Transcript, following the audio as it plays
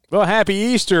Well, happy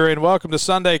Easter and welcome to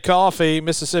Sunday Coffee.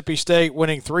 Mississippi State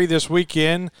winning 3 this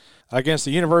weekend against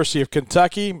the University of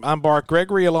Kentucky. I'm Bart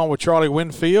Gregory along with Charlie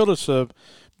Winfield. It's a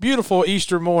beautiful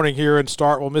Easter morning here in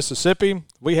Starkville, Mississippi.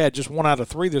 We had just 1 out of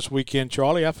 3 this weekend,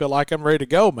 Charlie. I feel like I'm ready to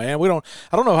go, man.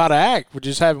 I don't know how to act with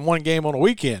just having one game on a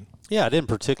weekend. Yeah, I didn't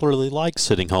particularly like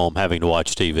sitting home having to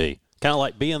watch TV. Kind of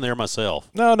like being there myself.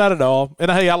 No, not at all.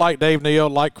 And, hey, I like Dave Neal,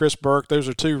 like Chris Burke. Those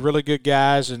are 2 really good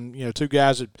guys. And, two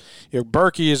guys that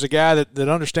Berkey is a guy that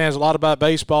understands a lot about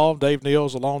baseball. Dave Neal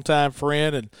is a longtime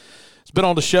friend and has been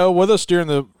on the show with us during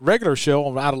the regular show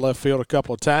on Out of Left Field a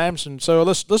couple of times. And so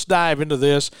let's dive into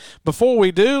this. Before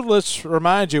we do, let's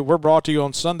remind you we're brought to you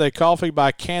on Sunday Coffee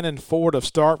by Cannon Ford of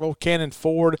Starkville. Cannon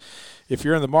Ford, if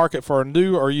you're in the market for a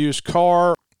new or used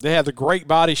car, they have the great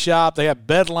body shop. They have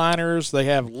bed liners. They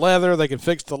have leather. They can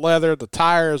fix the leather, the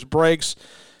tires, brakes,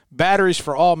 batteries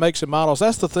for all makes and models.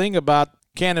 That's the thing about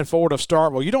Cannon Ford of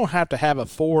Starkville. You don't have to have a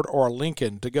Ford or a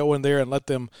Lincoln to go in there and let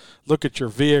them look at your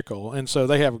vehicle. And so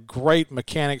they have great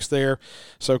mechanics there.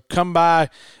 So come by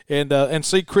and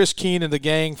see Chris Keene and the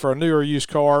gang for a new or used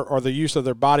car or the use of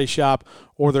their body shop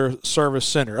or their service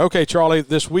center. Okay, Charlie,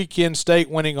 this weekend State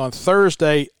winning on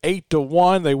Thursday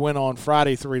 8-1. They win on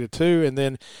Friday 3-2. And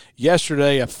then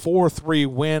yesterday a 4-3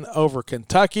 win over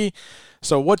Kentucky.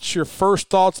 So what's your first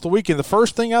thoughts of the weekend? The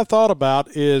first thing I thought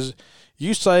about is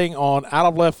you saying on Out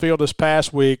of Left Field this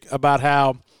past week about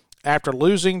how after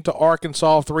losing to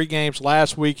Arkansas 3 games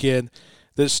last weekend,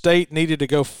 that State needed to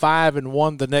go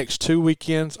 5-1 the next 2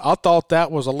 weekends. I thought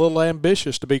that was a little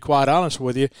ambitious, to be quite honest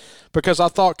with you, because I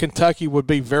thought Kentucky would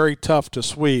be very tough to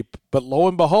sweep. But lo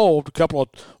and behold, a couple of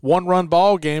one-run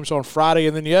ball games on Friday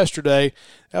and then yesterday,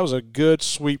 that was a good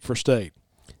sweep for State.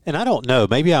 And I don't know,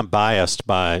 maybe I'm biased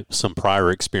by some prior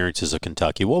experiences of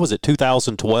Kentucky. What was it,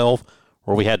 2012?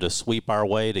 Where we had to sweep our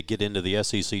way to get into the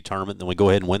SEC tournament, then we go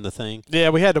ahead and win the thing? Yeah,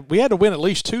 we had to win at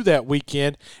least 2 that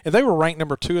weekend, and they were ranked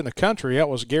number 2 in the country. That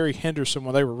was Gary Henderson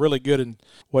when they were really good in,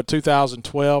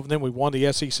 2012. And then we won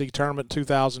the SEC tournament in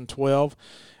 2012.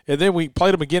 And then we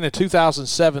played them again in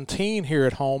 2017 here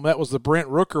at home. That was the Brent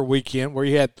Rooker weekend where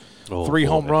he had 3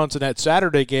 home runs in that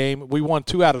Saturday game. We won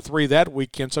 2 out of 3 that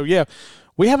weekend. So, yeah,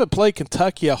 we haven't played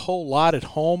Kentucky a whole lot at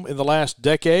home in the last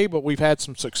decade, but we've had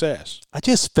some success. I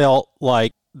just felt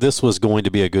like this was going to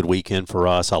be a good weekend for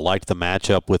us. I liked the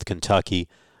matchup with Kentucky.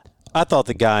 I thought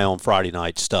the guy on Friday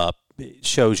night, Stupp,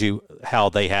 shows you how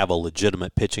they have a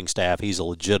legitimate pitching staff. He's a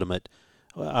legitimate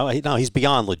no, he's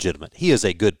beyond legitimate. He is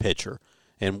a good pitcher,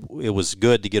 and it was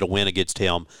good to get a win against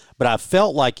him. But I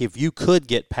felt like if you could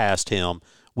get past him,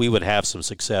 we would have some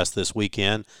success this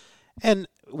weekend. And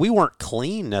we weren't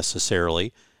clean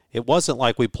necessarily. It wasn't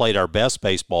like we played our best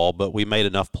baseball, but we made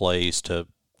enough plays to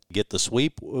get the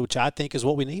sweep, which I think is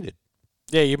what we needed.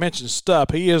 Yeah, you mentioned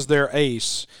Stupp. He is their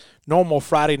ace, normal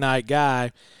Friday night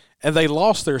guy, and they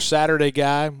lost their Saturday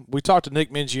guy. We talked to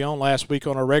Nick Mingione last week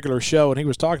on our regular show, and he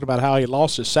was talking about how he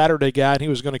lost his Saturday guy, and he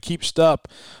was going to keep Stupp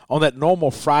on that normal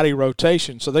Friday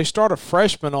rotation. So they start a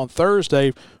freshman on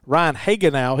Thursday, Ryan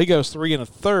Hagenow. He goes 3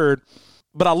 1/3.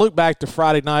 But I look back to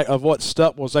Friday night of what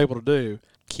Stupp was able to do.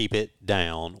 Keep it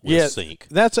down with sink.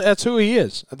 That's who he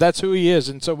is. That's who he is.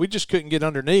 And so we just couldn't get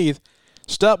underneath.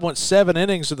 Stupp went 7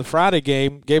 innings in the Friday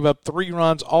game, gave up 3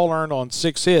 runs, all earned on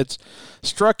 6 hits,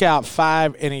 struck out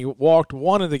 5, and he walked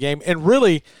 1 in the game. And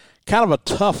really kind of a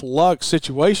tough luck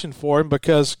situation for him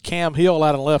because Cam Hill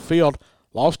out in left field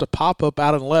lost a pop-up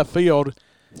out in left field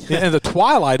in the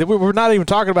twilight. We're not even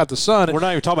talking about the sun. We're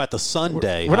not even talking about the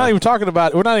Sunday. We're not even talking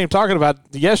about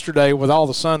yesterday with all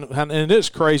the sun and its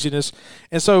craziness.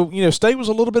 And so, State was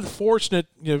a little bit fortunate,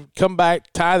 come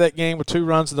back, tie that game with 2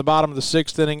 runs in the bottom of the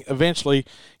 6th inning, eventually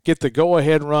get the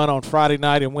go-ahead run on Friday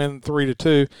night and win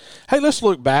 3-2. Hey, let's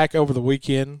look back over the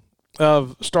weekend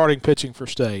of starting pitching for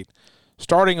State.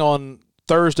 Starting on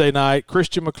Thursday night,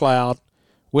 Christian McLeod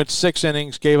went 6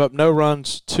 innings, gave up no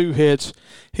runs, 2 hits.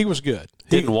 He was good.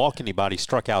 Didn't walk anybody,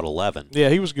 struck out 11. Yeah,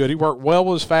 he was good. He worked well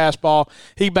with his fastball.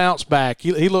 He bounced back.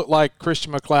 He looked like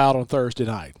Christian McLeod on Thursday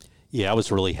night. Yeah, I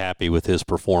was really happy with his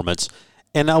performance.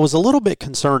 And I was a little bit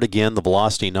concerned again. The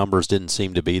velocity numbers didn't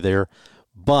seem to be there.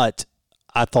 But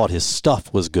I thought his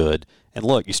stuff was good. And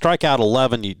look, you strike out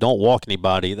 11, you don't walk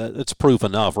anybody. That's proof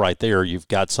enough right there. You've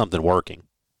got something working.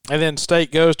 And then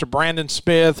State goes to Brandon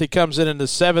Smith. He comes in the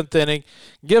 7th inning,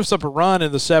 gives up a run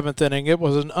in the 7th inning. It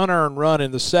was an unearned run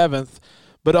in the 7th.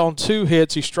 But on 2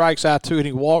 hits, he strikes out 2 and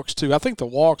he walks 2. I think the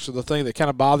walks are the thing that kind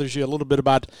of bothers you a little bit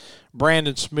about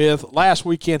Brandon Smith. Last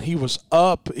weekend, he was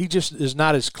up. He just is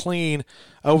not as clean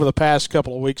over the past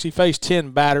couple of weeks. He faced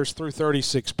 10 batters through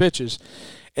 36 pitches.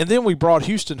 And then we brought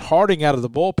Houston Harding out of the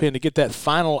bullpen to get that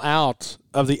final out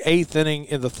of the 8th inning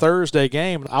in the Thursday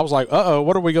game. I was like,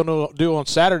 what are we going to do on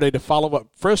Saturday to follow up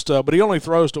Fristow? But he only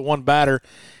throws to one batter.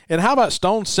 And how about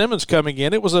Stone Simmons coming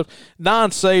in? It was a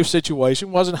non-save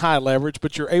situation, wasn't high leverage,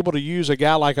 but you're able to use a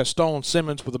guy like a Stone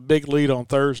Simmons with a big lead on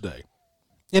Thursday.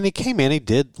 And he came in, he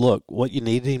did, look, what you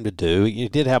needed him to do. He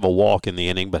did have a walk in the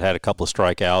inning, but had a couple of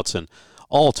strikeouts. And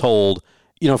all told,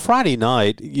 Friday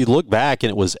night, you look back and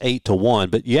it was 8-1,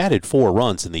 but you added 4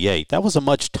 runs in the 8th. That was a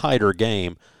much tighter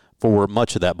game for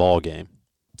much of that ball game.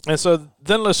 And so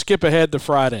then let's skip ahead to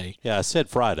Friday. Yeah, I said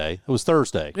Friday. It was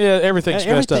Thursday. Yeah,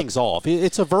 everything's off.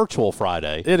 It's a virtual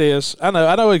Friday. It is. I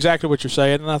know exactly what you're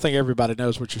saying, and I think everybody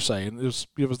knows what you're saying.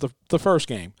 It was the first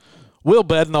game. Will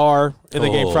Bednar in the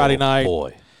game Friday night.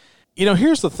 Boy.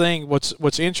 Here's the thing.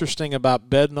 What's interesting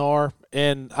about Bednar,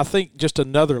 and I think just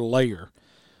another layer.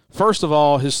 First of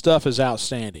all, his stuff is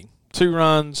outstanding. 2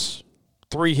 runs,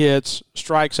 3 hits,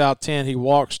 strikes out 10. He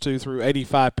walks 2 through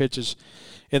 85 pitches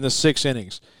in the 6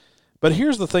 innings. But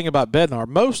here's the thing about Bednar.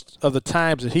 Most of the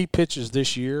times that he pitches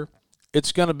this year,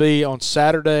 it's going to be on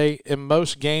Saturday, and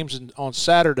most games on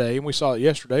Saturday, and we saw it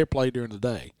yesterday, are played during the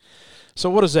day. So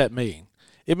what does that mean?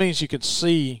 It means you can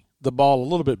see the ball a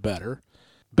little bit better.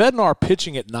 Bednar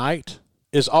pitching at night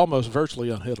is almost virtually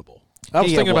unhittable. I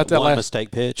was thinking about that one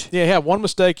mistake pitch. Yeah, he had one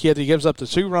mistake hit. He gives up the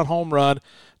 2-run home run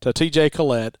to T.J.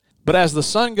 Collette. But as the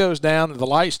sun goes down and the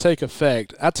lights take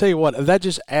effect, I tell you what, that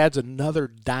just adds another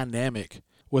dynamic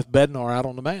with Bednar out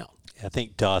on the mound. I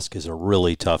think dusk is a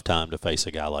really tough time to face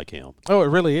a guy like him. Oh, it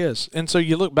really is. And so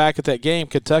you look back at that game,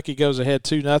 Kentucky goes ahead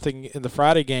 2-0 in the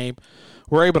Friday game.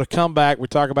 We're able to come back. We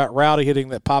talk about Rowdy hitting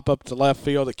that pop-up to left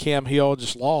field that Cam Hill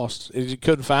just lost. He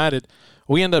couldn't find it.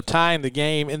 We end up tying the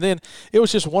game. And then it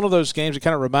was just one of those games that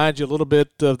kind of reminds you a little bit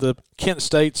of the Kent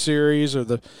State series or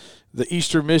the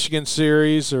Eastern Michigan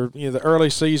series, or the early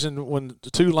season when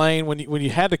Tulane, when you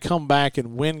had to come back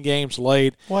and win games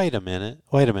late. Wait a minute.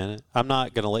 I'm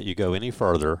not going to let you go any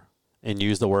further and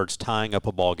use the words tying up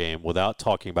a ball game without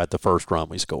talking about the first run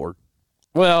we scored.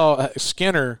 Well,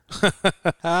 Skinner.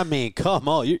 I mean, come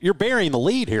on. You're burying the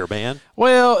lead here, man.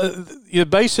 Well, you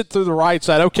base it through the right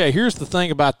side. Okay, here's the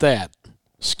thing about that.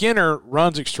 Skinner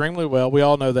runs extremely well. We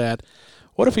all know that.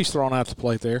 What if he's thrown out the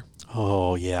plate there?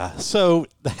 Oh, yeah. So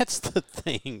that's the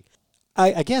thing.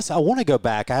 I guess I want to go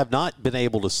back. I have not been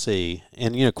able to see,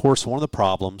 and, of course, one of the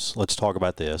problems, let's talk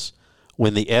about this,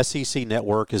 when the SEC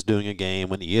network is doing a game,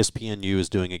 when the ESPNU is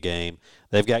doing a game,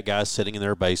 they've got guys sitting in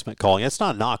their basement calling. It's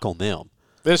not a knock on them.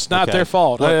 It's not their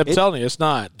fault. Look, I'm telling you, it's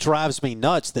not. Drives me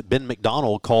nuts that Ben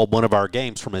McDonald called one of our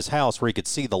games from his house where he could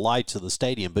see the lights of the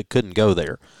stadium but couldn't go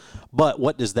there. But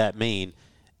what does that mean?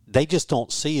 They just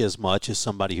don't see as much as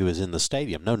somebody who is in the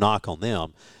stadium. No knock on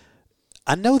them.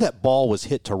 I know that ball was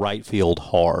hit to right field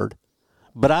hard,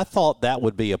 but I thought that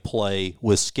would be a play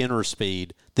with Skinner's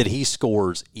speed that he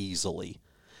scores easily.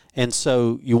 And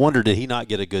so you wonder, did he not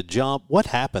get a good jump? What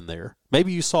happened there?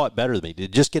 Maybe you saw it better than me. Did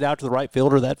it just get out to the right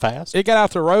fielder that fast? It got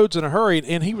out the roads in a hurry,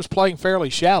 and he was playing fairly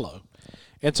shallow.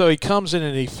 And so he comes in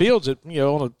and he fields it,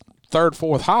 on a third,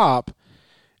 fourth hop,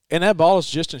 and that ball is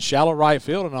just in shallow right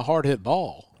field and a hard-hit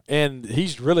ball. And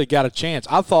he's really got a chance.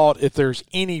 I thought if there's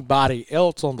anybody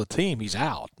else on the team, he's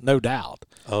out, no doubt.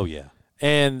 Oh, yeah.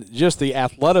 And just the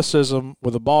athleticism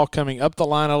with the ball coming up the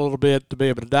line a little bit to be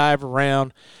able to dive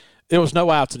around. There was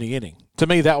no outs in the inning. To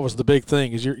me, that was the big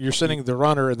thing, is you're sending the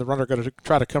runner, and the runner going to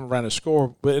try to come around and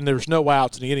score, and there's no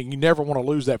outs in the inning. You never want to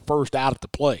lose that first out at the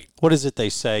plate. What is it they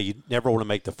say? You never want to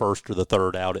make the first or the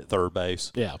third out at third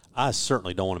base. Yeah. I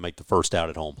certainly don't want to make the first out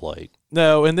at home plate.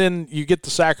 No, and then you get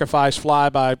the sacrifice fly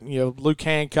by Luke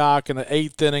Hancock in the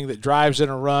 8th inning that drives in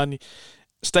a run.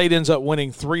 State ends up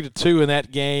winning 3-2 in that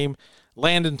game.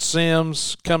 Landon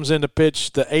Sims comes in to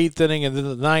pitch the 8th inning and then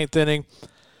the 9th inning.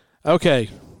 Okay,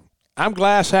 I'm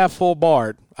glass half full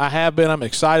Bart. I have been. I'm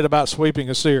excited about sweeping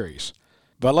a series.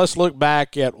 But let's look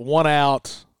back at 1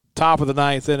 out, top of the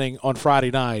 9th inning on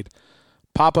Friday night.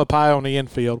 Pop-up high on the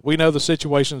infield. We know the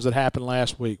situations that happened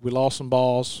last week. We lost some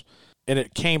balls, and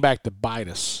it came back to bite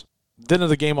us. Then of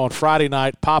the game on Friday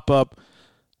night, pop-up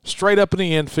straight up in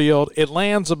the infield. It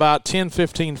lands about 10,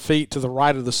 15 feet to the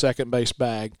right of the second base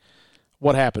bag.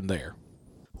 What happened there?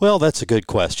 Well, that's a good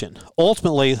question.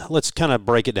 Ultimately, let's kind of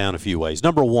break it down a few ways.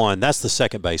 Number one, that's the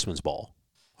second baseman's ball.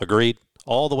 Agreed?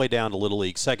 All the way down to Little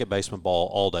League, second baseman ball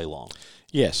all day long.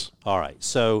 Yes. All right.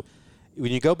 So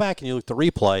when you go back and you look at the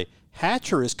replay,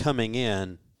 Hatcher is coming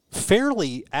in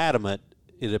fairly adamant,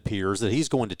 it appears, that he's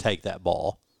going to take that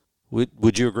ball.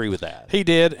 Would you agree with that? He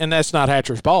did, and that's not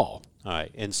Hatcher's ball. All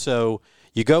right. And so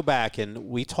you go back, and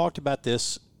we talked about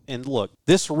this And look,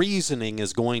 this reasoning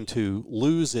is going to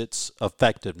lose its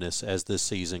effectiveness as this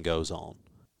season goes on.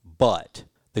 But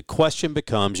the question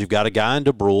becomes, you've got a guy in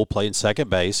DeBrule playing second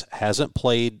base, hasn't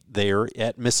played there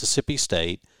at Mississippi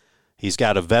State. He's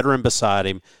got a veteran beside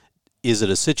him. Is it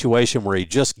a situation where he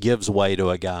just gives way to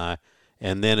a guy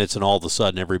and then it's an all of a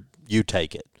sudden you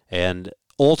take it? And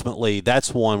ultimately,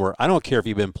 that's one where I don't care if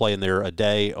you've been playing there a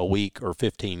day, a week, or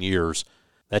 15 years.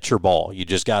 That's your ball. You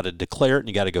just got to declare it and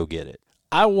you got to go get it.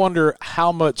 I wonder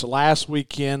how much last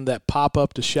weekend that pop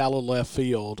up to shallow left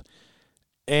field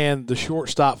and the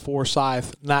shortstop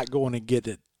Forsythe not going to get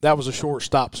it. That was a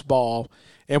shortstop's ball.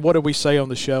 And what did we say on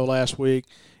the show last week?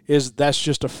 Is that's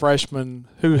just a freshman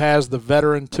who has the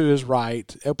veteran to his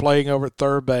right, playing over at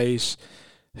third base,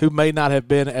 who may not have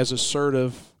been as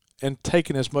assertive and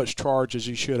taken as much charge as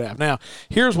he should have. Now,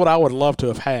 here's what I would love to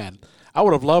have had. I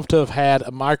would have loved to have had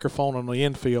a microphone on the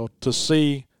infield to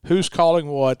see who's calling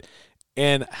what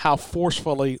and how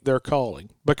forcefully they're calling.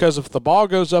 Because if the ball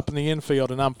goes up in the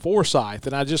infield and I'm Forsythe,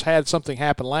 and I just had something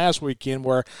happen last weekend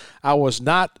where I was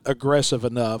not aggressive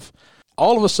enough,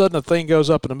 all of a sudden the thing goes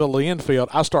up in the middle of the infield,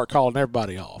 I start calling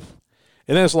everybody off.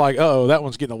 And then it's like, uh-oh, that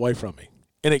one's getting away from me.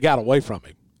 And it got away from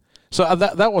him. So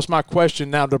that was my question.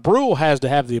 Now, DeBrule has to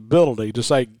have the ability to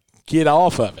say, get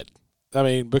off of it. I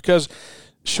mean, because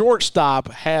shortstop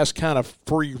has kind of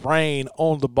free reign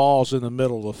on the balls in the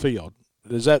middle of the field.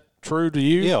 Is that true to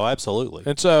you? Yeah, absolutely.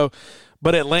 And so,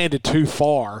 but it landed too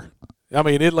far. I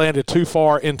mean, it landed too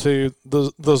far into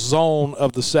the zone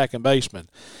of the second baseman.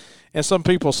 And some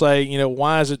people say,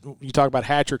 why is it – you talk about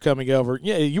Hatcher coming over.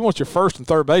 Yeah, you want your first and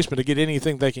third baseman to get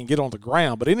anything they can get on the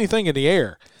ground, but anything in the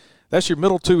air. That's your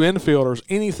middle two infielders,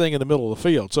 anything in the middle of the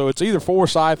field. So it's either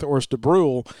Forsythe or it's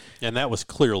DeBrule. And that was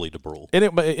clearly DeBrule. And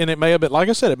it may have been, like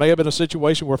I said, it may have been a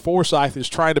situation where Forsythe is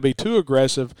trying to be too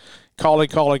aggressive, calling,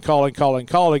 and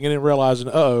then realizing,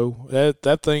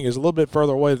 that thing is a little bit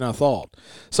further away than I thought.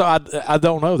 So I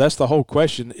don't know. That's the whole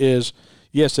question is,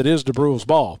 yes, it is DeBrule's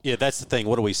ball. Yeah, that's the thing.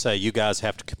 What do we say? You guys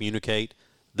have to communicate.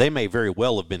 They may very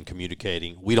well have been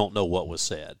communicating. We don't know what was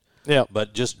said. Yeah.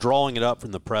 But just drawing it up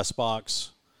from the press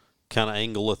box kind of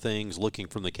angle of things, looking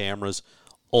from the cameras,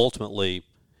 ultimately,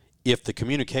 if the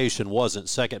communication wasn't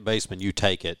second baseman, you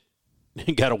take it.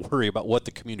 You got to worry about what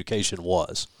the communication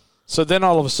was. So then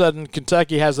all of a sudden,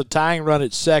 Kentucky has a tying run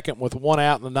at second with one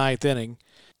out in the ninth inning.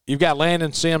 You've got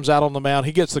Landon Sims out on the mound.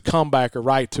 He gets the comebacker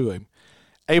right to him.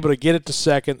 Able to get it to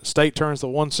second. State turns the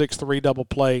 1-6-3 double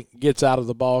play, gets out of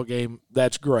the ball game.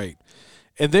 That's great.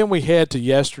 And then we head to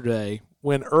yesterday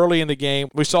when early in the game,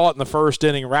 we saw it in the first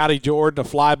inning, Rowdy Jordan, a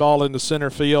fly ball into center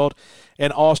field,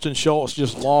 and Austin Schultz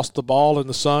just lost the ball in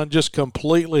the sun, just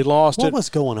completely lost it. What was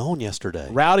going on yesterday?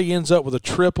 Rowdy ends up with a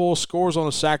triple, scores on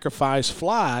a sacrifice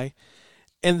fly,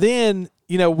 and then,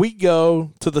 we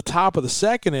go to the top of the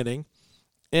second inning,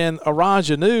 and Aran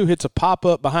Janu hits a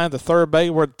pop-up behind the third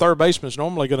base, where the third baseman's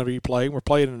normally going to be playing. We're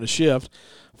playing in a shift.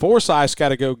 Forsythe's got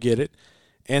to go get it,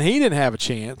 and he didn't have a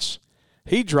chance.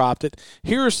 He dropped it.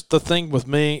 Here's the thing with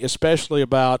me, especially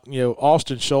about,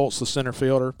 Austin Schultz, the center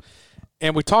fielder.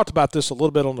 And we talked about this a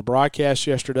little bit on the broadcast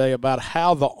yesterday about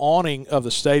how the awning of the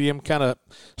stadium kind of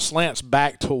slants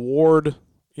back toward,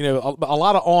 a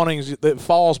lot of awnings that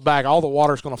falls back. All the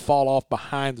water's going to fall off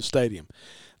behind the stadium.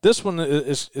 This one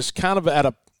is kind of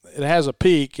it has a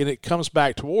peak and it comes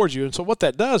back towards you. And so what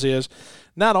that does is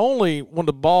not only when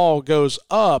the ball goes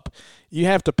up, you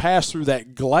have to pass through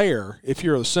that glare if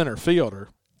you're the center fielder,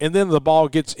 and then the ball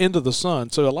gets into the sun.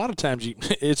 So a lot of times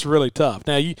it's really tough.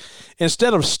 Now,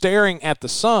 instead of staring at the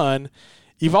sun,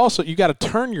 you got to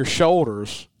turn your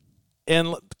shoulders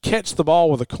and catch the ball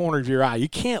with the corner of your eye. You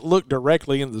can't look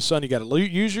directly into the sun. You got to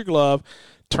use your glove,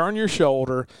 turn your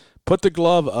shoulder, put the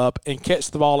glove up, and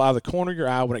catch the ball out of the corner of your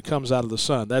eye when it comes out of the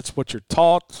sun. That's what you're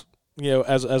taught,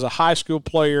 as a high school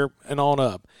player and on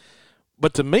up.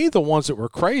 But to me, the ones that were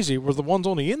crazy were the ones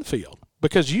on the infield,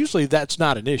 because usually that's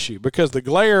not an issue, because the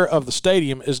glare of the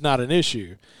stadium is not an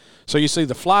issue. So you see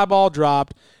the fly ball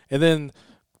dropped, and then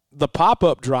the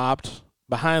pop-up dropped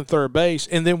behind third base,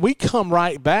 and then we come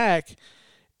right back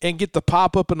and get the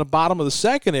pop-up in the bottom of the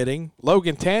second inning.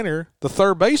 Logan Tanner, the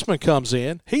third baseman, comes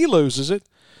in. He loses it.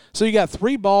 So you got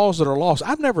 3 balls that are lost.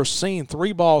 I've never seen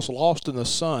 3 balls lost in the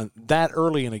sun that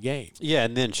early in a game. Yeah,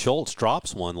 and then Schultz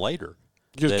drops one later.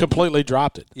 Just completely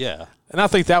dropped it. Yeah. And I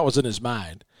think that was in his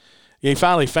mind. He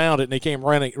finally found it, and he came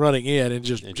running in and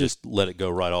just let it go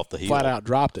right off the heel. Flat out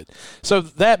dropped it. So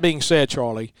that being said,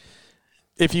 Charlie,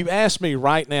 if you ask me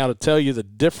right now to tell you the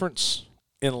difference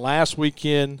in last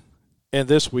weekend and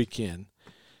this weekend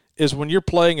is when you're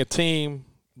playing a team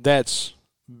that's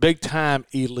big-time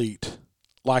elite,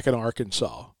 like in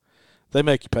Arkansas, they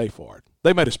make you pay for it.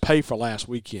 They made us pay for last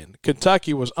weekend.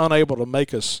 Kentucky was unable to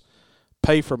make us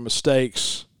pay for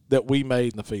mistakes that we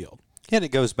made in the field. And it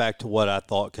goes back to what I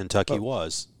thought Kentucky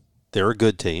was. They're a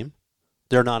good team.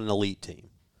 They're not an elite team.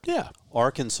 Yeah.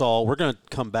 Arkansas, we're going to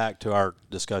come back to our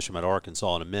discussion about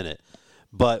Arkansas in a minute.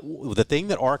 But the thing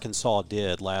that Arkansas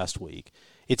did last week,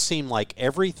 it seemed like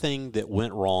everything that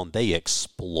went wrong, they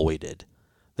exploited.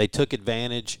 They took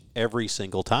advantage every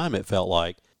single time, it felt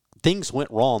like. Things went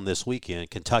wrong this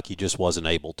weekend. Kentucky just wasn't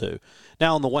able to.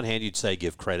 Now, on the one hand, you'd say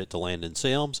give credit to Landon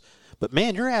Sims. But,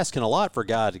 man, you're asking a lot for a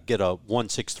guy to get a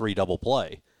 1-6-3 double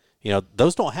play. You know,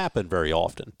 those don't happen very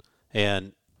often.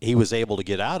 And he was able to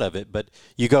get out of it. But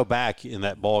you go back in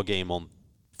that ball game on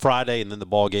Friday and then the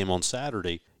ball game on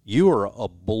Saturday, you are a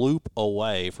bloop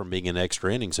away from being in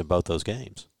extra innings in both those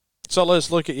games. So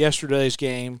let's look at yesterday's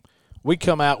game. We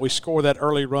come out, we score that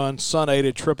early run,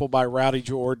 sun-aided triple by Rowdy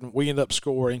Jordan. We end up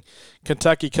scoring.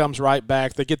 Kentucky comes right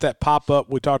back. They get that pop-up.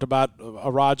 We talked about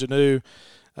Arajanu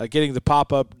getting the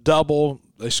pop-up double.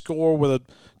 They score with a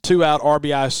 2-out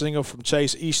RBI single from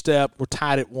Chase Estep. We're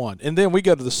tied at 1. And then we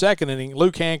go to the second inning.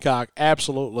 Luke Hancock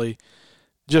absolutely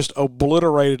just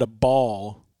obliterated a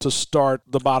ball to start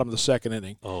the bottom of the second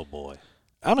inning. Oh, boy.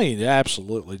 I mean,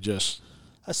 absolutely just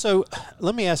 – So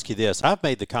let me ask you this. I've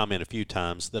made the comment a few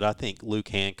times that I think Luke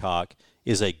Hancock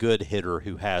is a good hitter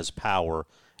who has power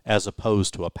as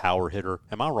opposed to a power hitter.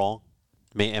 Am I wrong?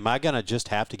 I mean, am I going to just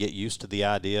have to get used to the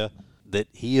idea that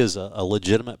he is a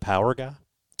legitimate power guy?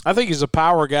 I think he's a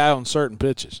power guy on certain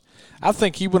pitches. I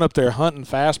think he went up there hunting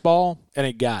fastball, and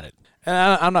he got it. And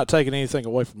I'm not taking anything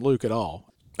away from Luke at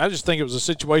all. I just think it was a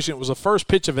situation. It was the first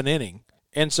pitch of an inning.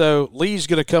 And so Lee's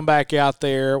going to come back out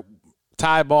there,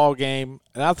 tie ball game,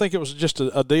 and I think it was just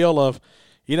a deal of,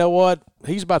 you know what,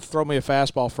 he's about to throw me a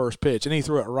fastball first pitch, and he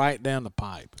threw it right down the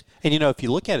pipe. And, you know, if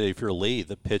you look at it, if you're Lee,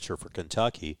 the pitcher for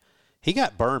Kentucky, he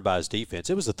got burned by his defense.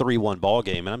 It was a 3-1 ball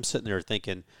game, and I'm sitting there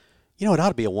thinking, you know, it ought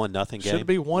to be a 1-0 game. Should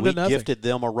be 1-0. We gifted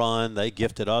them a run. They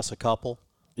gifted us a couple.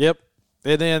 Yep.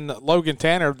 And then Logan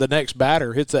Tanner, the next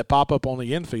batter, hits that pop-up on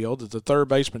the infield as the third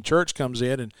baseman Church comes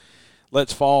in and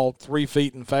lets fall 3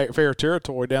 feet in fair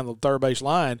territory down the third base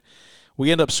line.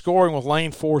 We end up scoring with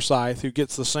Lane Forsythe, who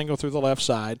gets the single through the left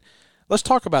side. Let's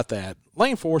talk about that.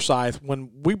 Lane Forsythe, when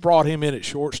we brought him in at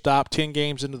shortstop 10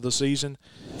 games into the season,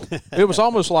 it was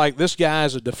almost like this guy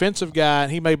is a defensive guy,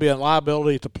 and he may be a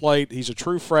liability at the plate. He's a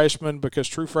true freshman because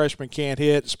true freshmen can't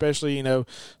hit, especially, you know,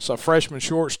 so a freshman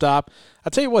shortstop. I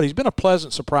tell you what, he's been a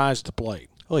pleasant surprise at the plate.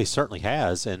 Well, he certainly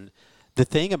has. And the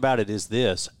thing about it is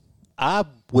this. I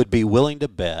would be willing to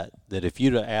bet that if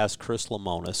you'd have asked Chris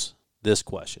Lemonis this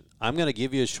question, I'm going to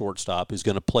give you a shortstop who's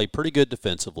going to play pretty good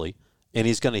defensively, and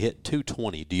he's going to hit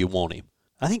 220. Do you want him?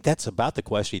 I think that's about the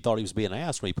question he thought he was being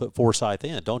asked when he put Forsythe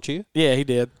in, don't you? Yeah, he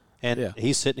did. And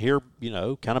he's sitting here, you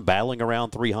know, kind of battling around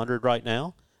 300 right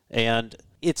now. And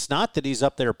it's not that he's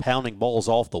up there pounding balls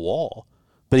off the wall,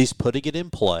 but he's putting it in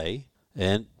play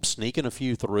and sneaking a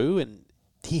few through, and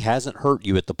he hasn't hurt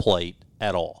you at the plate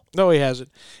at all. No, he hasn't.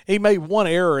 He made one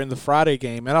error in the Friday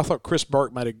game, and I thought Chris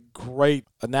Burke made a great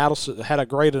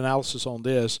analysis on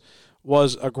this.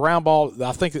 Was a ground ball,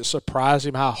 I think it surprised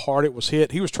him how hard it was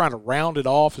hit. He was trying to round it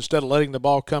off instead of letting the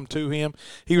ball come to him.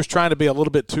 He was trying to be a little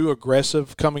bit too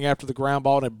aggressive coming after the ground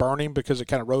ball and burn him because it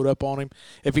kind of rode up on him.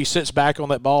 If he sits back on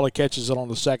that ball, he catches it on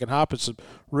the second hop. It's a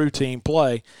routine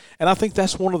play. And I think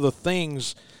that's one of the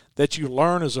things that you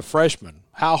learn as a freshman,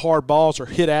 how hard balls are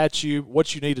hit at you,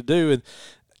 what you need to do. And,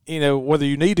 you know, whether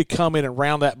you need to come in and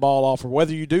round that ball off or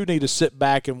whether you do need to sit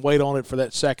back and wait on it for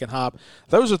that second hop,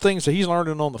 those are things that he's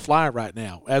learning on the fly right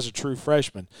now as a true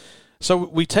freshman. So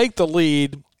we take the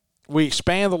lead. We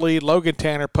expand the lead. Logan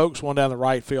Tanner pokes one down the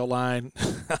right field line.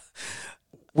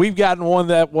 We've gotten one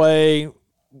that way.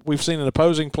 We've seen an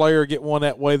opposing player get one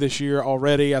that way this year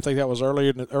already. I think that was early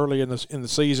in the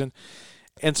season.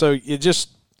 And so it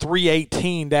just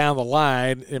 318 down the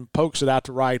line and pokes it out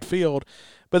to right field.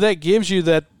 But that gives you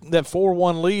that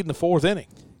 4-1 lead in the fourth inning.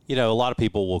 You know, a lot of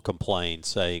people will complain,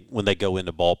 say, when they go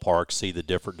into ballparks, see the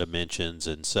different dimensions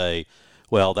and say,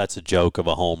 well, that's a joke of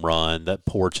a home run, that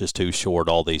porch is too short,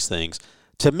 all these things.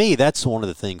 To me, that's one of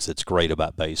the things that's great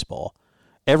about baseball.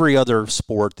 Every other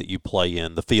sport that you play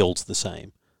in, the field's the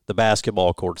same. The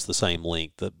basketball court's the same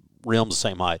length. The rim's the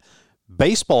same height.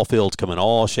 Baseball fields come in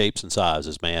all shapes and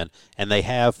sizes, man, and they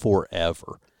have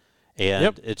forever.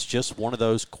 And It's just one of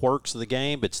those quirks of the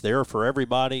game. It's there for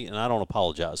everybody, and I don't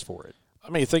apologize for it. I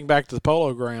mean, think back to the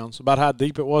Polo Grounds, about how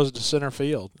deep it was to center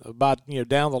field, about, you know,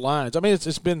 down the lines. I mean,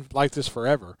 it's been like this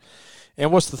forever.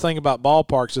 And what's the thing about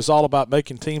ballparks? It's all about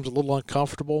making teams a little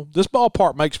uncomfortable. This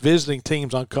ballpark makes visiting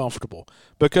teams uncomfortable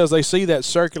because they see that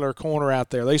circular corner out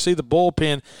there. They see the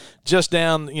bullpen just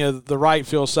down, the right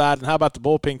field side. And how about the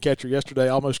bullpen catcher yesterday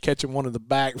almost catching one in the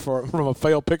back from a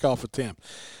failed pickoff attempt?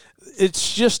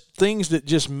 It's just things that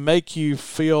just make you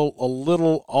feel a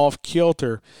little off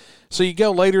kilter. So you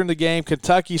go later in the game,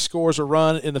 Kentucky scores a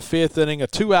run in the fifth inning, a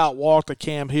 2-out walk to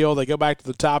Cam Hill. They go back to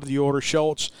the top of the order.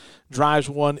 Schultz drives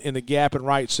one in the gap in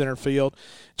right center field.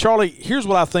 Charlie, here's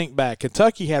what I think back.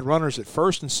 Kentucky had runners at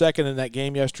first and second in that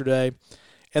game yesterday,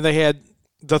 and they had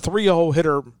the 3-hole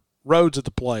hitter Rhodes at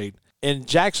the plate. And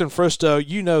Jackson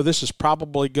Fristow, this is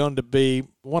probably going to be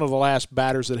one of the last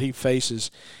batters that he faces.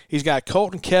 He's got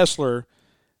Colton Kessler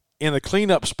in the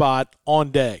cleanup spot on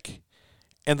deck.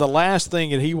 And the last thing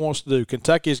that he wants to do,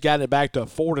 Kentucky has gotten it back to a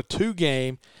 4-2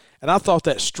 game, and I thought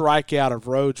that strikeout of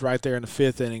Rhodes right there in the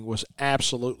fifth inning was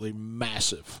absolutely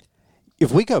massive.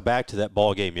 If we go back to that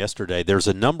ball game yesterday, there's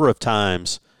a number of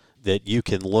times that you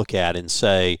can look at and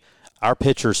say, our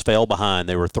pitchers fell behind.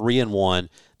 They were 3-1.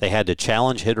 They had to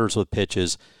challenge hitters with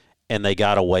pitches, and they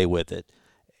got away with it.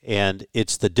 And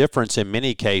it's the difference in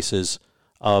many cases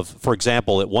of, for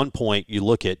example, at one point you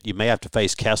may have to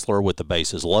face Kessler with the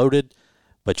bases loaded,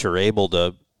 but you're able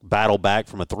to battle back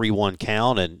from a 3-1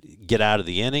 count and get out of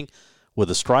the inning with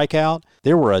a strikeout.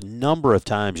 There were a number of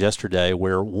times yesterday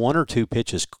where one or two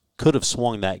pitches could have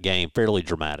swung that game fairly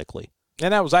dramatically.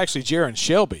 And that was actually Jaron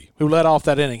Shelby who led off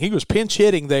that inning. He was pinch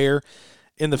hitting there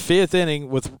in the fifth inning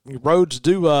with Rhodes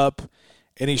due up,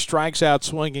 and he strikes out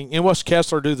swinging. And what's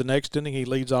Kessler do the next inning? He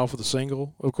leads off with a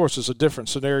single. Of course, it's a different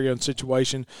scenario and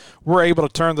situation. We're able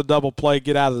to turn the double play,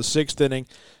 get out of the sixth inning.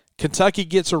 Kentucky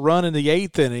gets a run in the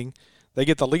eighth inning. They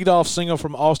get the leadoff single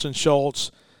from Austin Schultz,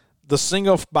 the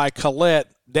single by Collette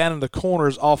down in the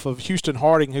corners off of Houston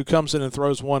Harding, who comes in and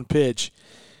throws one pitch.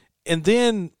 And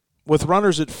then with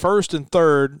runners at first and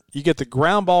third, you get the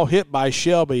ground ball hit by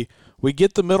Shelby. We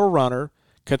get the middle runner.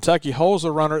 Kentucky holds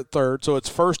the runner at third, so it's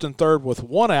first and third with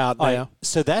one out now. Right,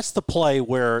 so that's the play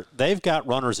where they've got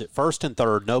runners at first and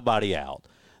third, nobody out.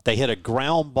 They hit a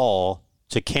ground ball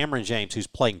to Cameron James, who's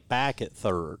playing back at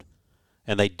third,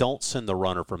 and they don't send the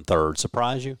runner from third.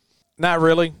 Surprise you? Not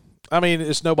really. I mean,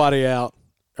 it's nobody out.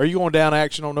 Are you going down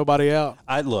action on nobody out?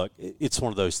 Look, it's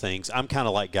one of those things. I'm kind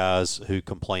of like guys who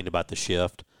complain about the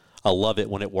shift. I love it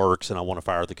when it works, and I want to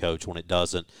fire the coach when it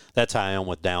doesn't. That's how I am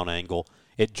with down angle.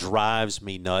 It drives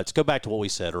me nuts. Go back to what we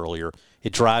said earlier.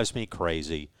 It drives me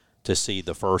crazy to see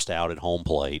the first out at home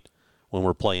plate when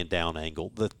we're playing down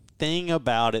angle. The thing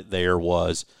about it there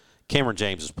was Cameron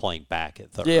James is playing back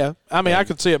at third. Yeah, I mean, I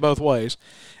could see it both ways.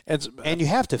 And you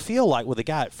have to feel like with a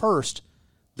guy at first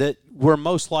that we're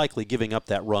most likely giving up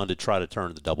that run to try to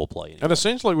turn the double play. And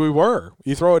essentially we were.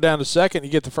 You throw it down to second, you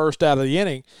get the first out of the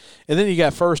inning, and then you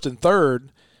got first and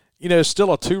third. It's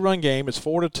still a 2-run game. It's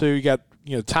 4-2. You got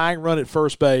tying run at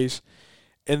first base,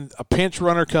 and a pinch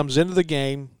runner comes into the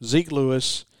game, Zeke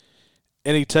Lewis,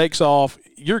 and he takes off.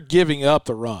 You're giving up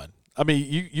the run. I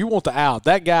mean, you want the out.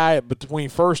 That guy between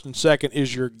first and second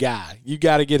is your guy. You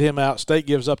got to get him out. State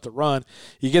gives up the run.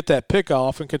 You get that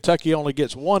pickoff, and Kentucky only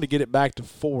gets one to get it back to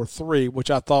 4-3,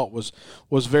 which I thought was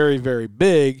very, very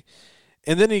big.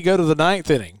 And then you go to the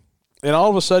ninth inning, and all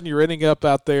of a sudden you're ending up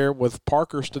out there with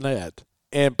Parker Stinnett.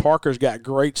 And Parker's got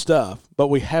great stuff, but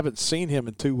we haven't seen him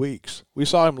in 2 weeks. We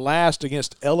saw him last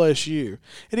against LSU,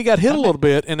 and he got hit a little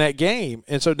bit in that game.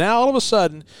 And so now all of a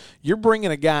sudden you're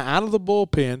bringing a guy out of the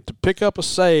bullpen to pick up a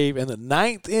save in the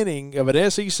ninth inning of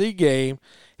an SEC game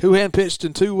who hadn't pitched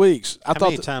in 2 weeks. How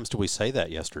many times did we say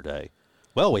that yesterday?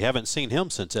 Well, we haven't seen him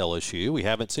since LSU. We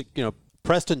haven't seen,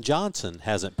 Preston Johnson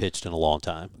hasn't pitched in a long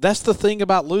time. That's the thing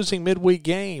about losing midweek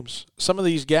games. Some of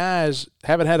these guys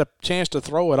haven't had a chance to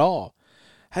throw at all.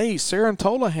 Hey,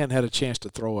 Sarantola hadn't had a chance to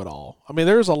throw it all. I mean,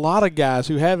 there's a lot of guys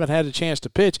who haven't had a chance to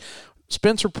pitch.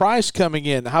 Spencer Price coming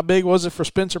in. How big was it for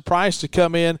Spencer Price to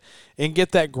come in and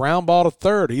get that ground ball to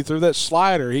third? He threw that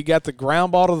slider. He got the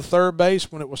ground ball to the third base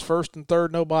when it was first and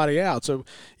third, nobody out. So,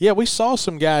 yeah, we saw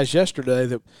some guys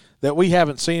yesterday that we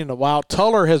haven't seen in a while.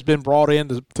 Tuller has been brought in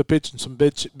to pitch in some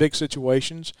big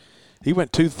situations. He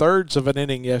went 2/3 of an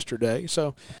inning yesterday.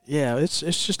 So, yeah, it's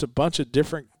just a bunch of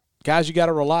different guys you got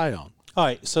to rely on. All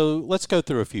right, so let's go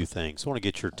through a few things. I want to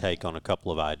get your take on a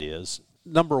couple of ideas.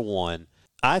 Number one,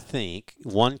 I think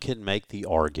one can make the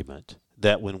argument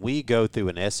that when we go through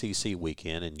an SEC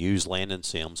weekend and use Landon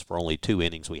Sims for only 2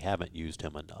 innings, we haven't used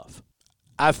him enough.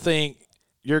 I think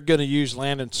you're going to use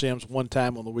Landon Sims one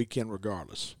time on the weekend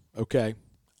regardless, okay?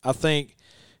 I think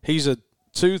he's a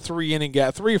 2-3 inning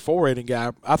guy, 3 or 4 inning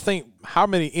guy. I think how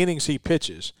many innings he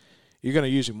pitches, you're going to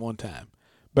use him one time.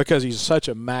 because he's such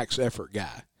a max effort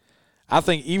guy. I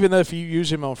think even if you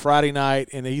use him on Friday night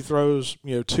and he throws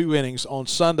 2 innings on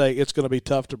Sunday, it's going to be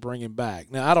tough to bring him back.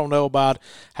 Now, I don't know about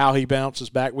how he bounces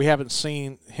back. We haven't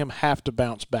seen him have to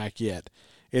bounce back yet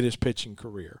in his pitching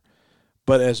career.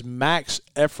 But as max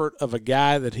effort of a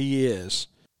guy that he is,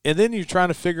 and then you're trying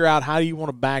to figure out how do you want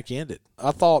to back end it.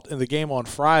 I thought in the game on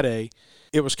Friday,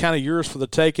 it was kind of yours for the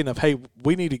taking of, hey,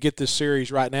 we need to get this series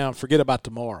right now and forget about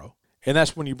tomorrow. And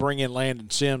that's when you bring in Landon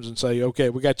Sims and say,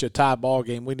 okay, we got you a tie ball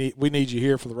game. We need you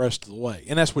here for the rest of the way.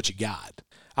 And that's what you got.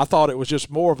 I thought it was just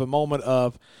more of a moment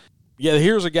of, yeah,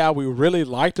 here's a guy we really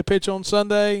like to pitch on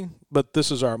Sunday, but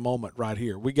this is our moment right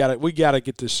here. We got to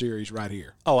get this series right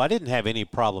here. Oh, I didn't have any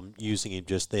problem using him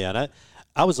just then.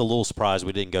 I was a little surprised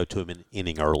we didn't go to him an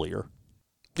inning earlier.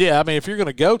 Yeah, I mean, if you're going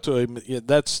to go to him,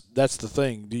 that's the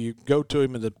thing. Do you go to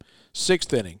him in the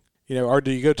 6th inning, or do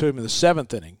you go to him in the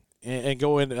 7th inning? And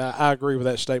go in. I agree with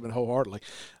that statement wholeheartedly.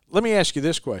 Let me ask you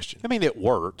this question. I mean, it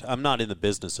worked. I'm not in the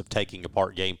business of taking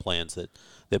apart game plans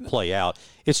that play out.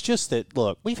 It's just that,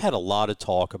 look, we've had a lot of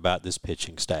talk about this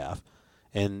pitching staff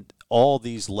and all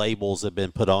these labels have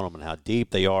been put on them and how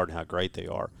deep they are and how great they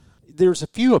are. There's a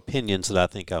few opinions that I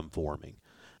think I'm forming.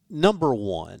 Number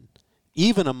one,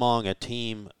 even among a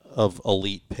team of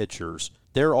elite pitchers,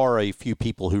 there are a few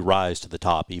people who rise to the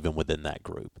top even within that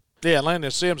group. Yeah, Landon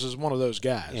Sims is one of those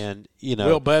guys. And,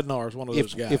 Will Bednar is one of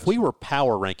those guys. If we were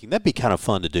power ranking, that'd be kind of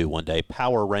fun to do one day,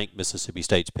 power rank Mississippi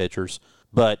State's pitchers.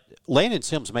 But Landon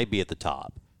Sims may be at the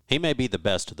top. He may be the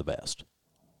best of the best.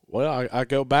 Well, I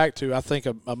go back to, I think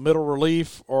a middle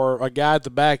relief or a guy at the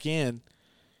back end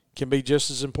can be just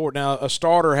as important. Now, a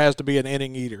starter has to be an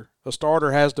inning eater. A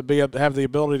starter has to have the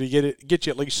ability to get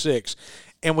you at least 6.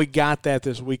 And we got that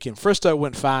this weekend. Fristow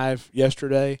went 5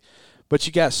 yesterday. But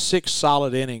you got 6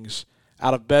 solid innings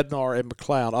out of Bednar and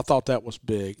McLeod. I thought that was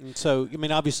big. And so, I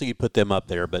mean, obviously you put them up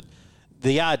there, but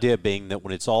the idea being that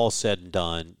when it's all said and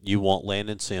done, you want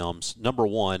Landon Sims, number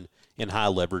one, in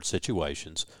high-leverage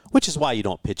situations, which is why you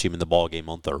don't pitch him in the ballgame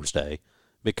on Thursday,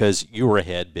 because you were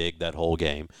ahead big that whole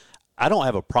game. I don't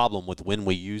have a problem with when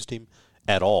we used him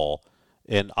at all,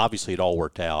 and obviously it all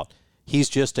worked out. He's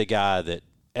just a guy that,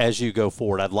 as you go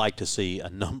forward, I'd like to see a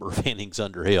number of innings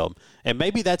under him. And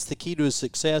maybe that's the key to his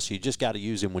success. You just got to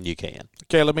use him when you can.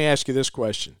 Okay, let me ask you this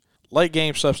question. Late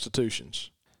game substitutions.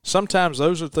 Sometimes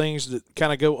those are things that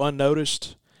kind of go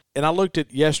unnoticed. And I looked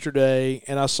at yesterday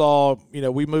and I saw,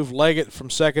 we moved Leggett from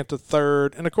 2nd to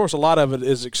 3rd. And, of course, a lot of it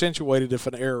is accentuated if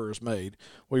an error is made.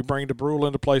 We bring DeBrule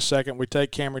into play 2nd. We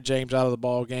take Cameron James out of the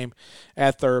ball game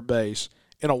at 3rd base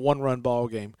in a 1-run ball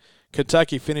game.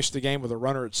 Kentucky finished the game with a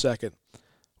runner at 2nd.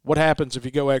 What happens if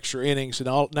you go extra innings and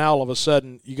now all of a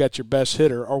sudden you got your best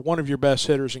hitter or one of your best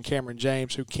hitters in Cameron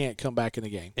James who can't come back in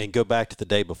the game? And go back to the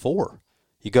day before.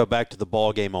 You go back to the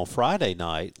ball game on Friday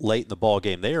night, late in the ball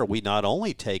game there, we not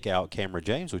only take out Cameron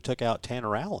James, we took out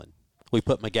Tanner Allen. We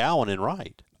put McGowan in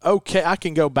right. Okay, I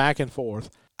can go back and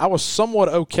forth. I was somewhat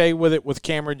okay with it with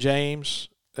Cameron James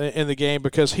in the game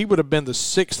because he would have been the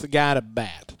 6th guy to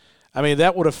bat. I mean,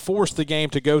 that would have forced the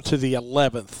game to go to the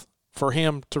 11th for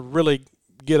him to really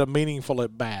get a meaningful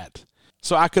at bat.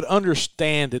 So I could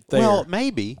understand it there. Well,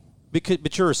 maybe,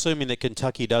 but you're assuming that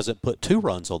Kentucky doesn't put 2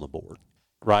 runs on the board,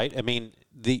 right? I mean,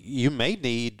 you may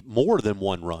need more than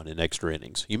 1 run in extra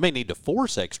innings. You may need to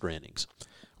force extra innings.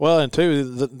 Well, and two,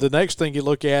 the next thing you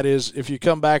look at is if you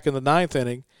come back in the 9th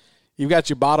inning, you've got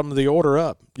your bottom of the order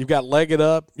up. You've got Leggett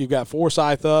up. You've got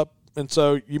Forsythe up. And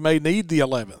so you may need the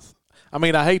 11th. I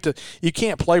mean, you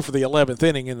can't play for the 11th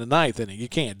inning in the 9th inning. You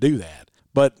can't do that.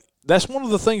 But that's one of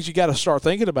the things you got to start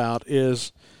thinking about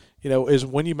is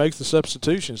when you make the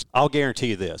substitutions. I'll guarantee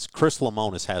you this. Chris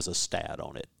Lemonis has a stat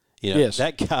on it. Yes.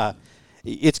 That guy,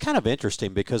 it's kind of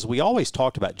interesting because we always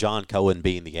talked about John Cohen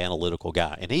being the analytical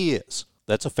guy, and he is.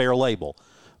 That's a fair label.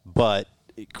 But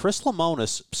Chris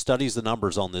Lemonis studies the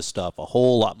numbers on this stuff a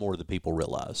whole lot more than people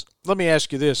realize. Let me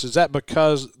ask you this. Is that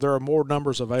because there are more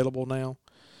numbers available now?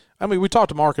 I mean, we talked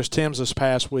to Marcus Timms this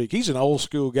past week. He's an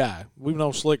old-school guy. We've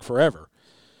known Slick forever.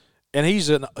 And he's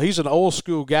an old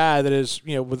school guy that is,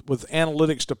 with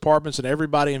analytics departments and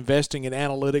everybody investing in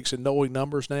analytics and knowing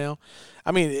numbers now.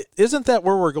 I mean, isn't that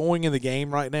where we're going in the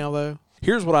game right now, though?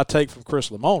 Here's what I take from Chris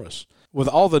Lemonis. With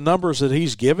all the numbers that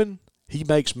he's given, he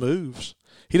makes moves.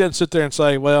 He doesn't sit there and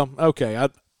say, well, okay,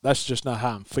 that's just not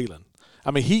how I'm feeling.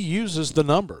 I mean, he uses the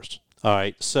numbers. All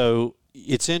right, so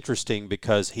it's interesting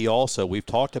because we've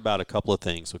talked about a couple of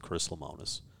things with Chris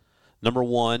Lemonis. Number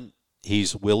one,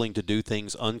 he's willing to do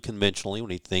things unconventionally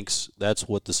when he thinks that's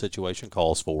what the situation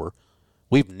calls for.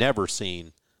 We've never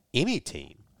seen any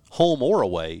team, home or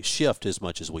away, shift as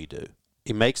much as we do.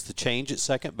 He makes the change at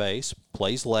second base,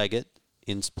 plays Leggett,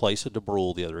 in place of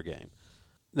DeBrule the other game.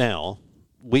 Now,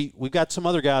 we've got some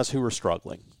other guys who are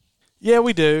struggling. Yeah,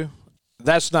 we do.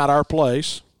 That's not our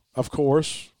place, of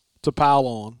course, to pile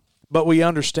on. But we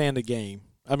understand the game.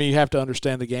 I mean, you have to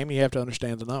understand the game. You have to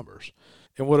understand the numbers.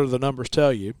 And what do the numbers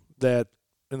tell you? That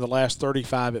in the last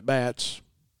 35 at-bats,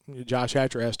 Josh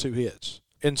Hatcher has 2 hits.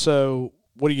 And so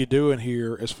what are you doing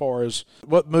here as far as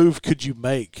what move could you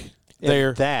make there?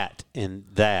 And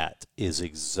that is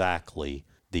exactly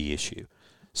the issue.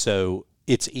 So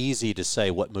it's easy to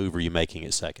say, what move are you making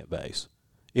at second base?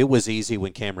 It was easy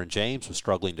when Cameron James was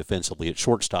struggling defensively at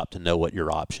shortstop to know what your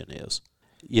option is.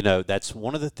 You know, that's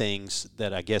one of the things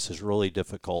that I guess is really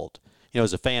difficult. You know,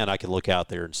 as a fan, I can look out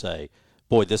there and say,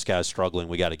 boy, this guy's struggling.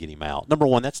 We got to get him out. Number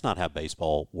one, that's not how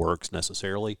baseball works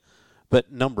necessarily.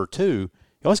 But number two,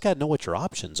 you always got to know what your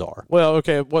options are. Well,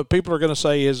 okay, what people are going to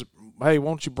say is, hey,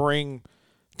 won't you bring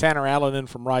Tanner Allen in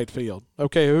from right field?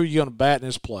 Okay, who are you going to bat in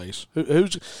his place?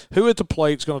 Who at the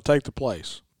plate is going to take the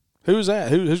place? Who's that?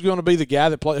 Who's going to be the guy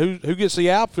that who gets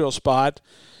the outfield spot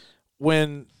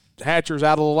when Hatcher's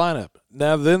out of the lineup?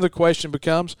 Now, then the question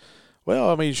becomes, well,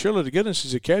 I mean, surely to goodness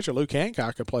he's a catcher. Luke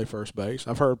Hancock could play first base.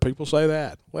 I've heard people say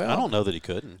that. Well, I don't know that he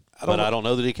couldn't, but I don't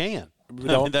know that he can. I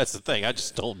mean, that's the thing. I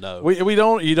just don't know. We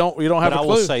don't. You don't have a clue. But I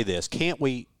will say this: can't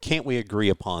we agree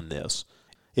upon this?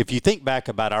 If you think back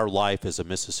about our life as a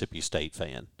Mississippi State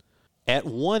fan, at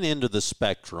one end of the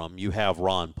spectrum you have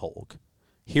Ron Polk.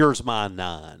 Here's my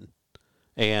 9,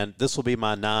 and this will be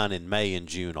my 9 in May and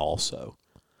June also.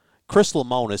 Chris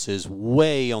Lemonis is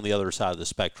way on the other side of the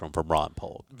spectrum from Ron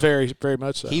Polk. Very, very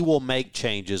much so. He will make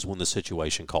changes when the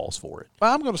situation calls for it.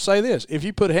 Well, I'm going to say this. If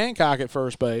you put Hancock at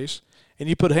first base and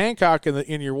you put Hancock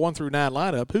in your 1 through 9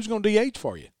 lineup, who's going to DH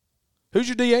for you? Who's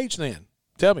your DH then?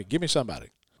 Tell me. Give me somebody.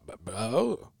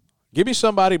 Give me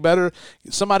somebody better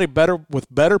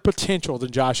with better potential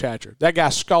than Josh Hatcher. That guy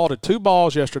scalded 2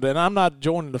 balls yesterday, and I'm not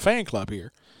joining the fan club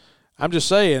here. I'm just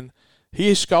saying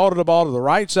he scalded a ball to the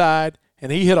right side,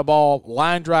 and he hit a ball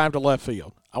line drive to left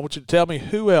field. I want you to tell me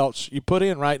who else you put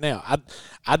in right now.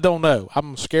 I don't know.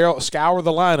 I'm scour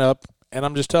the lineup, and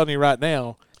I'm just telling you right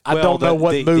now, I don't know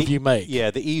what move you make.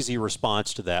 Yeah, the easy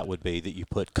response to that would be that you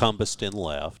put Cumbest in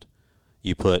left,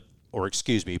 you put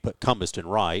Cumbest in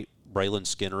right, Braylon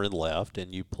Skinner in left,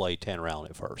 and you play Tanner Allen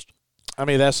at first. I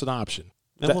mean, that's an option.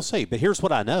 And we'll see. But here's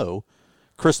what I know.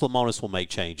 Chris Lemonis will make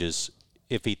changes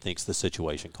if he thinks the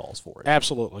situation calls for it.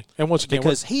 Absolutely. And once again,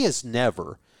 because he is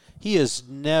never,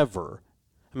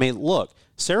 I mean, look,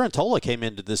 Sarantola came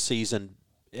into this season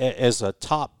as a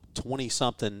top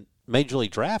 20-something Major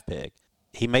League draft pick.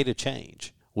 He made a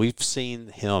change. We've seen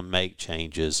him make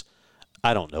changes.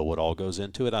 I don't know what all goes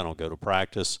into it. I don't go to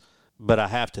practice. But I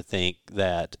have to think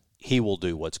that he will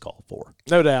do what's called for.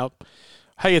 No doubt.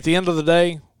 Hey, at the end of the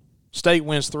day, State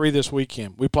wins 3 this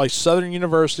weekend. We play Southern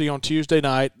University on Tuesday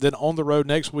night, then on the road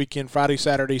next weekend, Friday,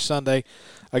 Saturday, Sunday,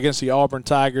 against the Auburn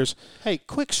Tigers. Hey,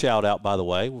 quick shout-out, by the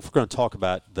way. If we're going to talk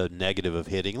about the negative of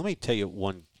hitting, let me tell you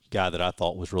one guy that I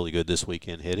thought was really good this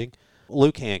weekend hitting.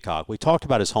 Luke Hancock. We talked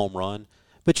about his home run,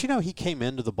 but, he came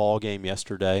into the ball game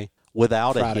yesterday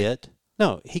without a hit.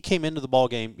 No, he came into the ball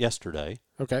game yesterday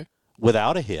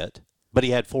without a hit, but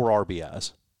he had 4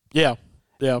 RBIs. Yeah.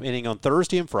 Meaning on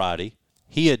Thursday and Friday,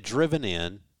 he had driven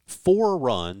in 4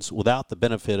 runs without the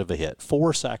benefit of a hit,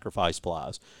 4 sacrifice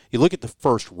flies. You look at the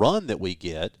first run that we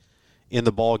get in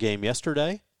the ball game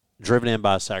yesterday, driven in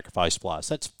by a sacrifice flies.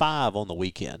 That's 5 on the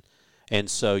weekend. And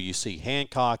so you see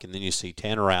Hancock and then you see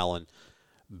Tanner Allen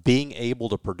being able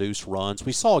to produce runs.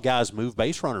 We saw guys move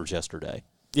base runners yesterday.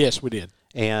 Yes, we did.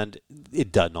 And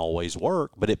it doesn't always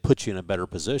work, but it puts you in a better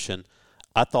position.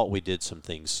 I thought we did some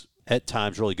things at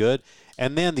times really good.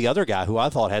 And then the other guy who I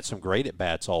thought had some great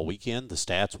at-bats all weekend, the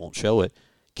stats won't show it,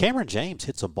 Cameron James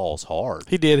hit some balls hard.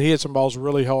 He did. He hit some balls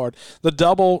really hard. The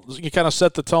double, you kind of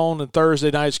set the tone in Thursday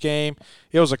night's game.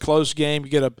 It was a close game.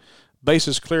 You get a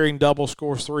bases-clearing double,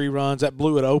 scores 3 runs. That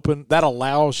blew it open. That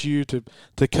allows you to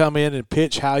come in and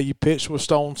pitch how you pitched with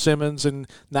Stone Simmons and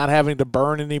not having to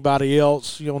burn anybody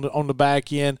else on the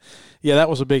back end. Yeah, that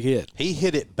was a big hit. He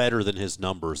hit it better than his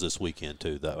numbers this weekend,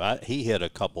 too, though. He hit a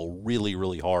couple really,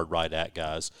 really hard right-at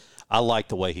guys. I like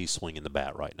the way he's swinging the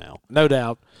bat right now. No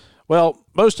doubt. Well,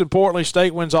 most importantly,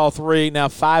 State wins all 3, now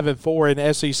 5-4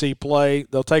 in SEC play.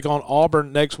 They'll take on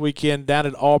Auburn next weekend down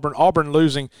at Auburn. Auburn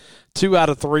losing 2 out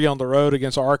of 3 on the road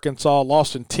against Arkansas.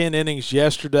 Lost in 10 innings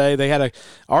yesterday.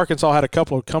 Arkansas had a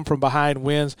couple of come-from-behind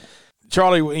wins.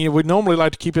 Charlie, we normally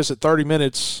like to keep this at 30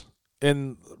 minutes.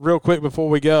 And real quick before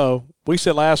we go, we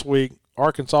said last week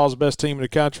Arkansas is the best team in the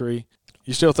country.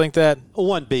 You still think that?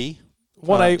 1B.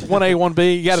 1A,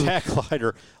 1B. You got Jack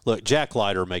Leiter. Look, Jack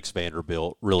Leiter makes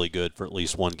Vanderbilt really good for at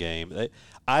least one game.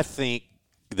 I think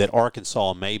that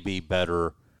Arkansas may be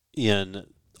better in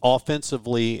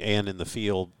offensively and in the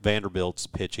field. Vanderbilt's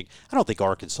pitching. I don't think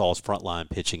Arkansas's frontline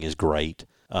pitching is great.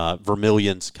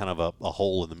 Vermillion's kind of a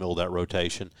hole in the middle of that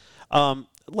rotation.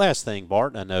 Last thing,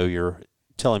 Bart, I know you're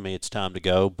telling me it's time to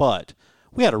go, but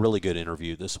we had a really good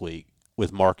interview this week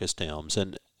with Marcus Thames,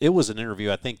 and it was an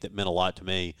interview I think that meant a lot to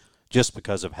me just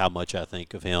because of how much I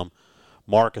think of him.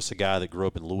 Marcus, a guy that grew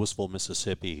up in Louisville,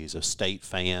 Mississippi. He's a state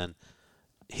fan,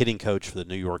 hitting coach for the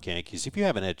New York Yankees. If you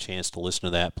haven't had a chance to listen to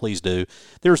that, please do.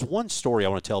 There's one story I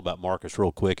want to tell about Marcus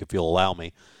real quick, if you'll allow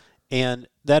me, and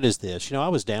that is this. I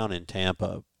was down in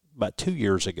Tampa about 2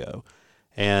 years ago,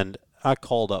 and I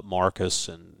called up Marcus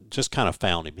and just kind of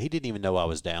found him. He didn't even know I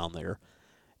was down there.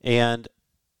 And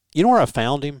you know where I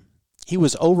found him? He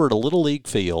was over at a Little League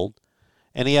field,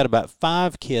 and he had about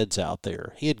 5 kids out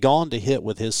there. He had gone to hit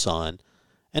with his son,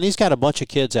 and he's got a bunch of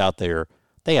kids out there.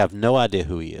 They have no idea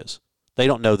who he is. They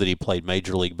don't know that he played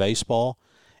Major League Baseball.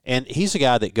 And he's a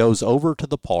guy that goes over to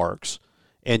the parks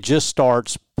and just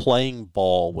starts playing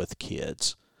ball with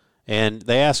kids. And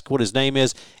they ask what his name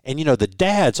is. And, the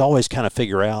dads always kind of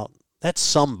figure out, that's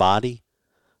somebody.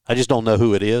 I just don't know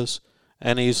who it is.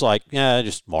 And he's like, yeah,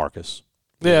 just Marcus.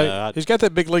 Yeah, he's got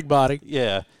that big league body.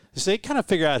 Yeah. So they kind of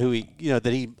figure out who that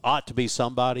he ought to be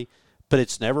somebody, but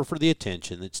it's never for the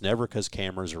attention. It's never because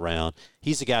cameras around.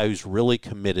 He's a guy who's really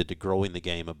committed to growing the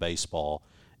game of baseball,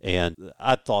 and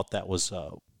I thought that was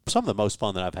some of the most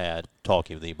fun that I've had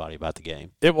talking with anybody about the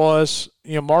game. It was.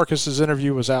 Marcus's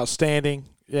interview was outstanding,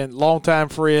 and longtime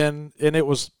friend, and it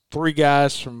was 3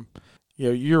 guys from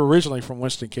you're originally from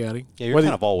Winston County. Yeah, you're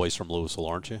kind of always from Louisville,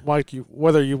 aren't you? Mike,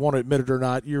 whether you want to admit it or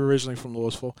not, you're originally from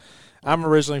Louisville. I'm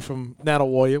originally from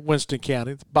Nanawoya, Winston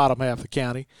County, the bottom half of the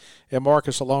county. And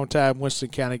Marcus, a longtime Winston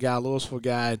County guy, Louisville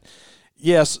guy. And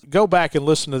yes, go back and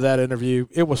listen to that interview.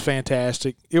 It was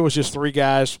fantastic. It was just 3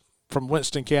 guys from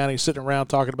Winston County sitting around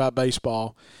talking about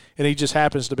baseball, and he just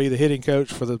happens to be the hitting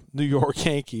coach for the New York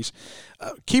Yankees.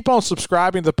 Keep on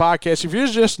subscribing to the podcast. If you're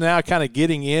just now kind of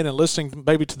getting in and listening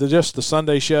maybe to just the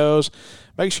Sunday shows,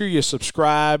 make sure you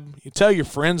subscribe. You tell your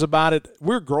friends about it.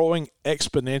 We're growing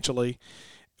exponentially,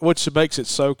 which makes it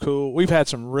so cool. We've had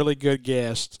some really good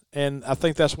guests, and I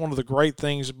think that's one of the great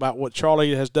things about what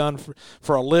Charlie has done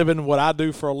for a living, what I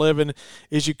do for a living,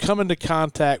 is you come into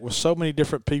contact with so many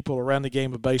different people around the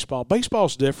game of baseball.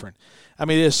 Baseball's different. I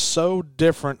mean, it is so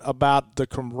different about the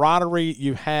camaraderie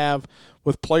you have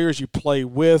with players you play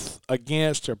with,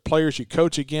 against, or players you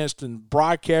coach against, and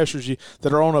broadcasters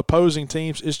that are on opposing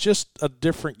teams. It's just a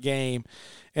different game.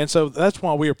 And so that's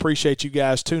why we appreciate you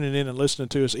guys tuning in and listening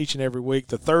to us each and every week.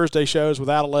 The Thursday shows with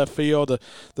Out of Left Field,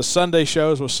 the Sunday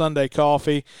shows with Sunday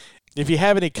Coffee. If you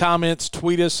have any comments,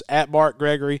 tweet us at Bart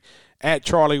Gregory, at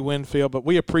Charlie Winfield. But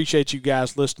we appreciate you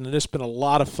guys listening. It's been a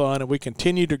lot of fun, and we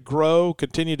continue to grow,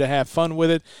 continue to have fun with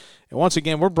it. And once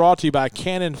again, we're brought to you by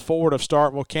Cannon Ford of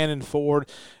Starkville. Cannon Ford,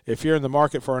 if you're in the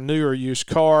market for a new or used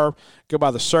car, go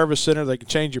by the service center. They can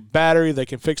change your battery. They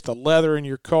can fix the leather in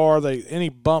your car. Any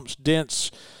bumps, dents,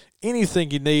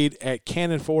 anything you need at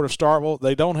Cannon Ford of Starkville.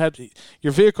 They don't have to,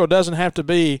 your vehicle doesn't have to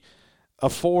be a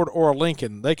Ford or a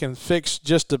Lincoln. They can fix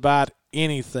just about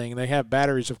anything. They have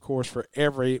batteries, of course, for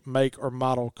every make or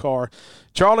model car.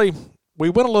 Charlie, we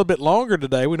went a little bit longer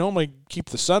today. We normally keep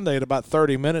the Sunday at about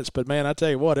 30 minutes, but, man, I tell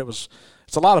you what, it's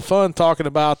a lot of fun talking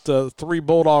about 3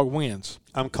 Bulldog wins.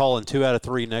 I'm calling 2 out of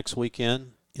 3 next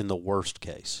weekend in the worst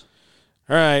case.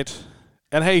 All right.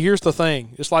 And, hey, here's the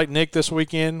thing. It's like Nick this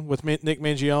weekend with Nick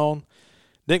Mingione.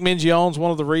 Nick Mingione's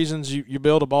one of the reasons you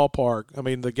build a ballpark. I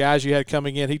mean, the guys you had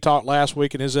coming in, he talked last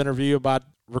week in his interview about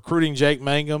recruiting Jake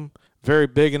Mangum, very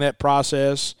big in that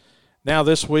process. Now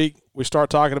this week, we start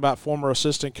talking about former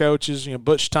assistant coaches,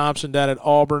 Butch Thompson down at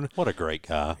Auburn. What a great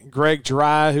guy. Greg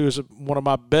Dry, who is one of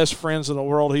my best friends in the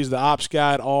world. He's the ops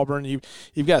guy at Auburn.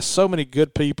 You've got so many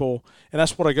good people, and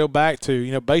that's what I go back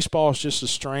to. Baseball is just a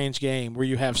strange game where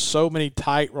you have so many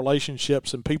tight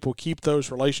relationships, and people keep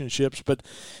those relationships. But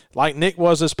like Nick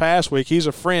was this past week, he's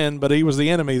a friend, but he was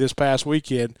the enemy this past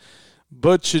weekend.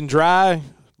 Butch and Dry,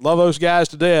 love those guys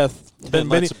to death.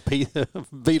 Let's beat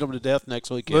them to death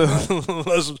next weekend.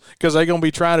 Because they're going to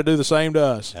be trying to do the same to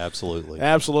us. Absolutely.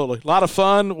 Absolutely. A lot of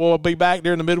fun. We'll be back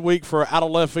during the midweek for Out of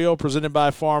Left Field presented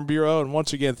by Farm Bureau. And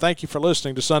once again, thank you for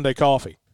listening to Sunday Coffee.